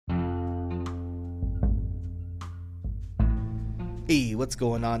Hey, what's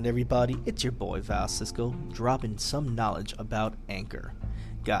going on, everybody? It's your boy Val Cisco, dropping some knowledge about Anchor.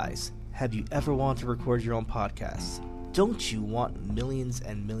 Guys, have you ever wanted to record your own podcast? Don't you want millions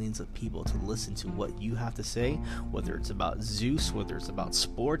and millions of people to listen to what you have to say? Whether it's about Zeus, whether it's about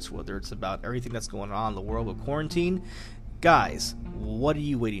sports, whether it's about everything that's going on in the world with quarantine? Guys, what are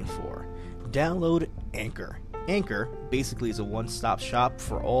you waiting for? Download Anchor. Anchor basically is a one-stop shop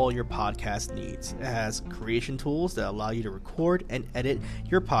for all your podcast needs. It has creation tools that allow you to record and edit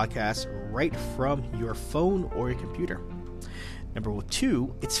your podcast right from your phone or your computer. Number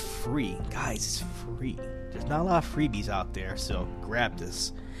 2, it's free. Guys, it's free. There's not a lot of freebies out there, so grab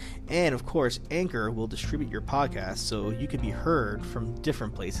this. And of course, Anchor will distribute your podcast so you can be heard from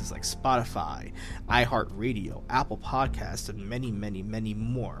different places like Spotify, iHeartRadio, Apple Podcasts, and many, many, many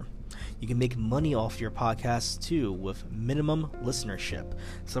more. You can make money off your podcast too with minimum listenership.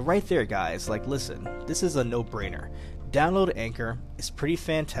 So right there, guys, listen, this is a no-brainer. Download Anchor. It's pretty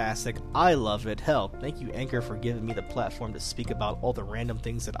fantastic. I love it. Hell, thank you, Anchor, for giving me the platform to speak about all the random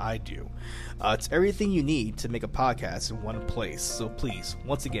things that I do. It's everything you need to make a podcast in one place. So please,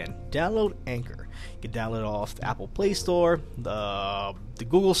 once again, download Anchor. You can download it off the Apple Play Store, the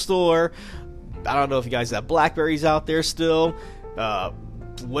Google Store. I don't know if you guys have Blackberries out there still.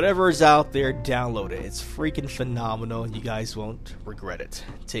 Whatever is out there, download it. It's freaking phenomenal. You guys won't regret it.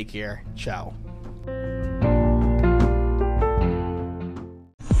 Take care. Ciao.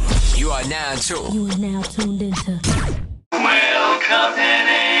 You are now tuned into Well, Cuphead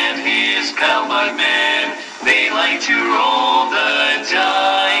and his pal Bugman, they like to roll the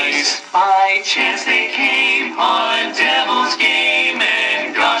dice. By chance they came on Devil's Game,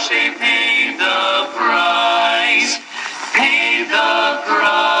 and gosh, they paid the price. Paid the price.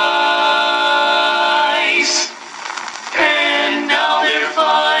 And now they're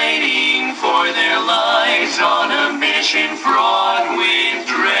fighting for their lives on a mission fraught with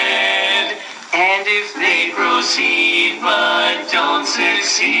dread. And if they proceed but don't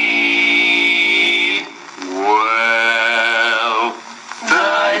succeed, well,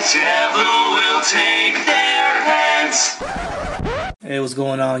 the devil will take their heads. Hey, what's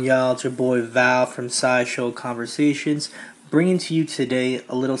going on, y'all? It's your boy Val from Sideshow Conversations, bringing to you today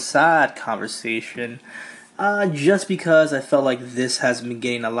a little side conversation. Just because I felt like this has been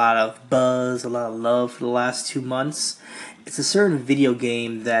getting a lot of buzz, a lot of love for the last 2 months. It's a certain video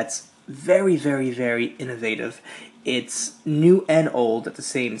game that's very, very, very innovative. It's new and old at the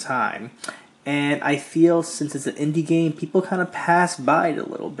same time. And I feel since it's an indie game, people kind of pass by it a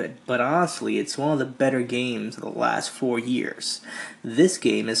little bit. But honestly, it's one of the better games of the last 4 years. This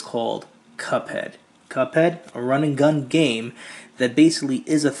game is called Cuphead. Cuphead, a run and gun game that basically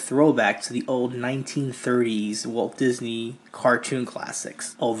is a throwback to the old 1930s Walt Disney cartoon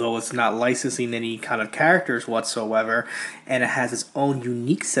classics. Although it's not licensing any kind of characters whatsoever, and it has its own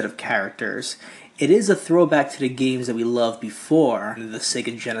unique set of characters, it is a throwback to the games that we loved before, the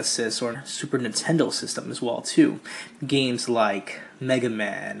Sega Genesis or Super Nintendo system as well too. Games like Mega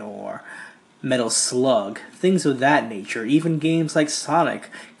Man or Metal Slug, things of that nature. Even games like Sonic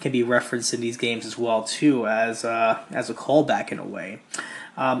can be referenced in these games as well too, as a callback in a way.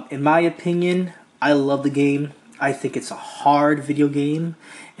 In my opinion, I love the game. I think it's a hard video game,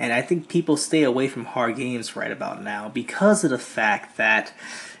 and I think people stay away from hard games right about now because of the fact that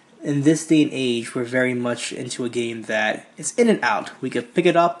in this day and age, we're very much into a game that is in and out. We could pick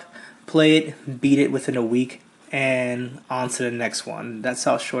it up, play it, beat it within a week, and on to the next one. That's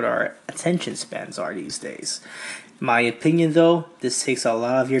how short our attention spans are these days. My opinion, though, this takes a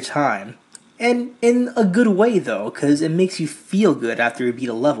lot of your time. And in a good way, though, because it makes you feel good after you beat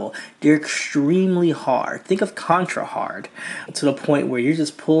a level. They're extremely hard. Think of Contra hard, to the point where you're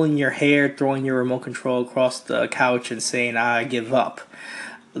just pulling your hair, throwing your remote control across the couch and saying, I give up.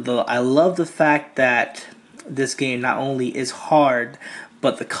 I love the fact that this game not only is hard,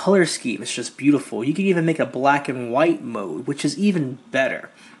 but the color scheme is just beautiful. You can even make a black and white mode, which is even better.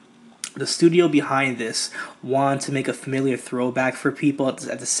 The studio behind this wanted to make a familiar throwback for people. At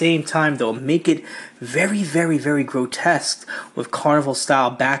the same time, though, make it very, very, very grotesque with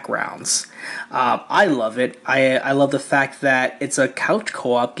carnival-style backgrounds. I love it. I love the fact that it's a couch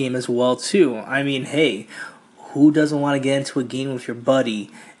co-op game as well, too. I mean, hey, who doesn't want to get into a game with your buddy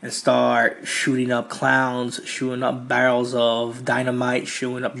and start shooting up clowns, shooting up barrels of dynamite,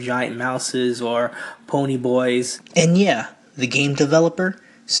 shooting up giant mouses or pony boys? And yeah, the game developer,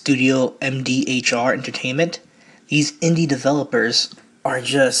 Studio MDHR Entertainment, these indie developers are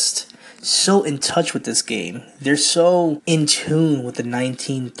just so in touch with this game. They're so in tune with the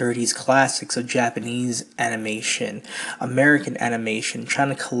 1930s classics of Japanese animation, American animation, trying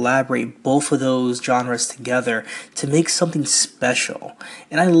to collaborate both of those genres together to make something special.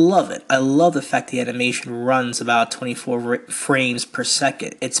 And I love it. I love the fact the animation runs about 24 frames per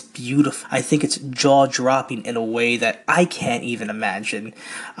second. It's beautiful. I think it's jaw-dropping in a way that I can't even imagine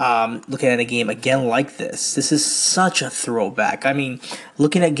looking at a game again like this. This is such a throwback. I mean,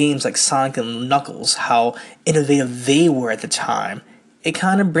 looking at games like Sonic and Knuckles, how innovative they were at the time, it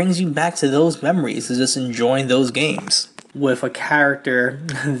kind of brings you back to those memories of just enjoying those games. With a character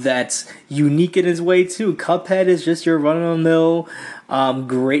that's unique in his way too. Cuphead is just your run-of-the-mill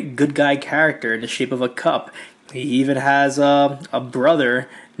great good guy character in the shape of a cup. He even has a brother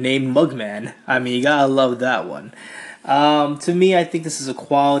named Mugman. I mean, you gotta love that one. To me, I think this is a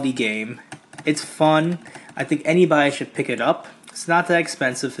quality game. It's fun. I think anybody should pick it up. It's not that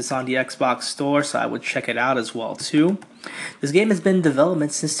expensive. It's on the Xbox store, so I would check it out as well too. This game has been in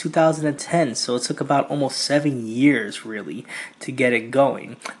development since 2010, so it took about almost 7 years really to get it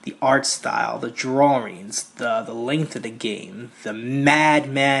going. The art style, the drawings, the length of the game, the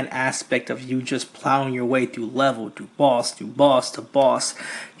madman aspect of you just plowing your way through level, through boss to boss,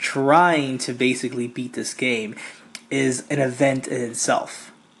 trying to basically beat this game is an event in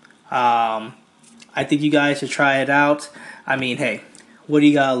itself. I think you guys should try it out. I mean, hey, what do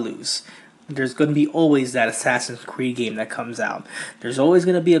you gotta lose? There's going to be always that Assassin's Creed game that comes out. There's always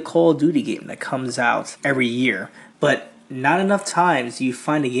going to be a Call of Duty game that comes out every year. But not enough times do you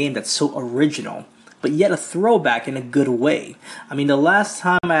find a game that's so original, but yet a throwback in a good way. I mean, the last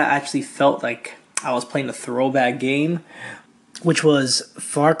time I actually felt like I was playing a throwback game, which was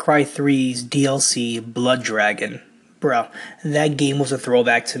Far Cry 3's DLC Blood Dragon. Bro, that game was a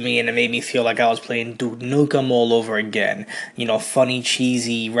throwback to me, and it made me feel like I was playing Duke Nukem all over again. You know, funny,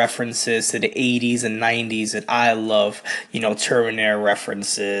 cheesy references to the 80s and 90s that I love. You know, Terminator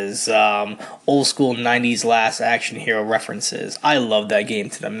references, old school 90s Last Action Hero references. I love that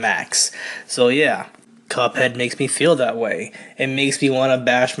game to the max. So yeah, Cuphead makes me feel that way. It makes me want to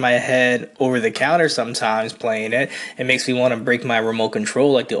bash my head over the counter sometimes playing it. It makes me want to break my remote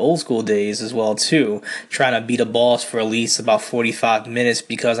control like the old school days as well too. Trying to beat a boss for at least about 45 minutes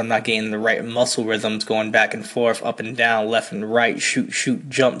because I'm not getting the right muscle rhythms going back and forth, up and down, left and right, shoot,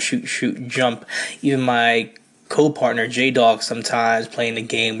 jump, shoot, jump. Even my co-partner J-Dog sometimes playing the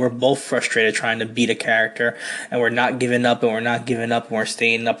game, we're both frustrated trying to beat a character, and we're not giving up, and we're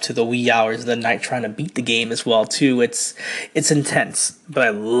staying up to the wee hours of the night trying to beat the game as well too. It's intense, but I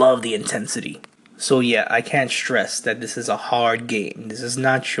love the intensity. So yeah, I can't stress that this is a hard game. This is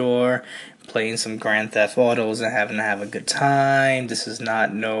not your playing some Grand Theft Autos and having to have a good time. This is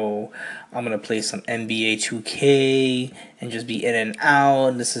not I'm going to play some NBA 2K and just be in and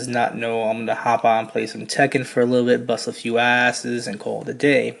out. This is not I'm going to hop on, play some Tekken for a little bit, bust a few asses, and call it a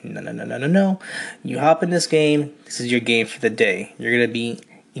day. No. You hop in this game, this is your game for the day. You're going to be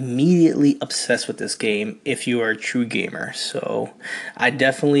immediately obsessed with this game if you are a true gamer. So I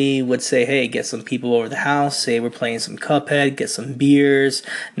definitely would say, hey, get some people over the house, say we're playing some Cuphead, get some beers,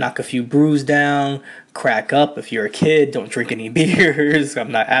 knock a few brews down, crack up. If you're a kid, don't drink any beers.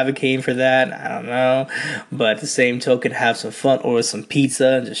 I'm not advocating for that. I don't know. But at the same token, have some fun, order some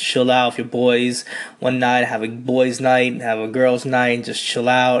pizza, and just chill out with your boys one night, have a boys night, have a girls night, just chill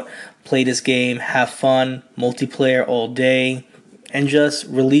out, play this game, have fun, multiplayer all day, and just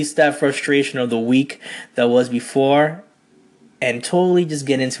release that frustration of the week that was before and totally just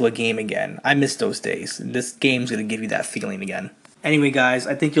get into a game again. I miss those days. This game's going to give you that feeling again. Anyway, guys,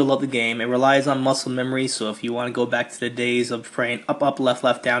 I think you'll love the game. It relies on muscle memory, so if you want to go back to the days of praying up,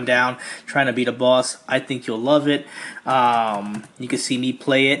 left, down, trying to beat a boss, I think you'll love it. You can see me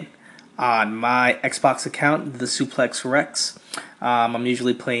play it on my Xbox account, the Suplex Rex. I'm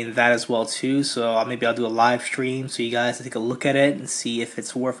usually playing that as well too, so maybe I'll do a live stream so you guys can take a look at it and see if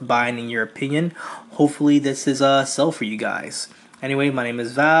it's worth buying in your opinion. Hopefully this is a sell for you guys. Anyway, my name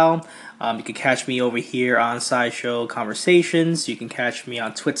is Val. You can catch me over here on Sideshow Conversations. You can catch me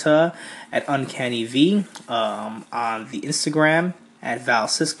on Twitter at UncannyV, on the Instagram at Val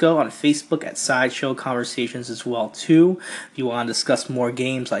Cisco, on Facebook at Sideshow Conversations as well too. If you want to discuss more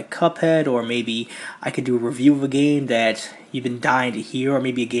games like Cuphead, or maybe I could do a review of a game that you've been dying to hear, or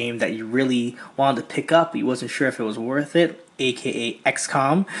maybe a game that you really wanted to pick up but you wasn't sure if it was worth it, aka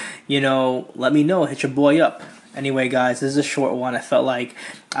XCOM, let me know. Hit your boy up. Anyway, guys, this is a short one. I felt like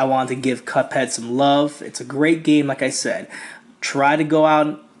I wanted to give Cuphead some love. It's a great game, like I said. Try to go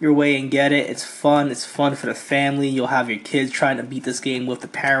out your way and get it. It's fun. It's fun for the family. You'll have your kids trying to beat this game with the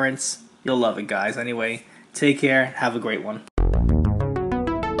parents. You'll love it, guys. Anyway, take care. Have a great one.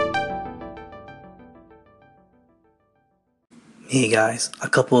 Hey guys, a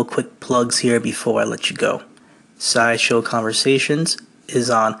couple of quick plugs here before I let you go. Sideshow Conversations is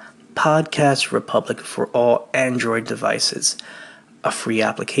on Podcast Republic for all Android devices, a free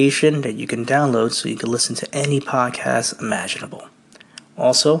application that you can download so you can listen to any podcast imaginable.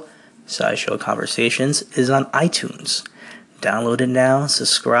 Also, Sideshow Conversations is on iTunes. Download it now,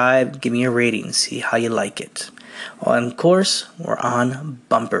 subscribe, give me a rating, see how you like it. And of course, we're on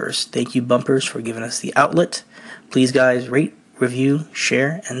Bumpers. Thank you, Bumpers, for giving us the outlet. Please, guys, rate, review,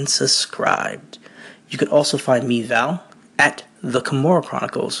 share, and subscribe. You can also find me, Val, at The Kimura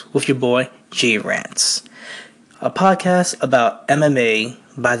Chronicles with your boy, Jay Rants. A podcast about MMA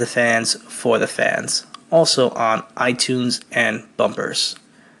by the fans for the fans. Also on iTunes and Bumpers.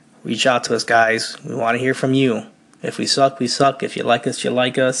 Reach out to us, guys. We want to hear from you. If we suck, we suck. If you like us, you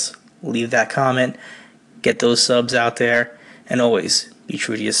like us. Leave that comment. Get those subs out there. And always, be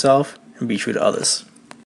true to yourself and be true to others.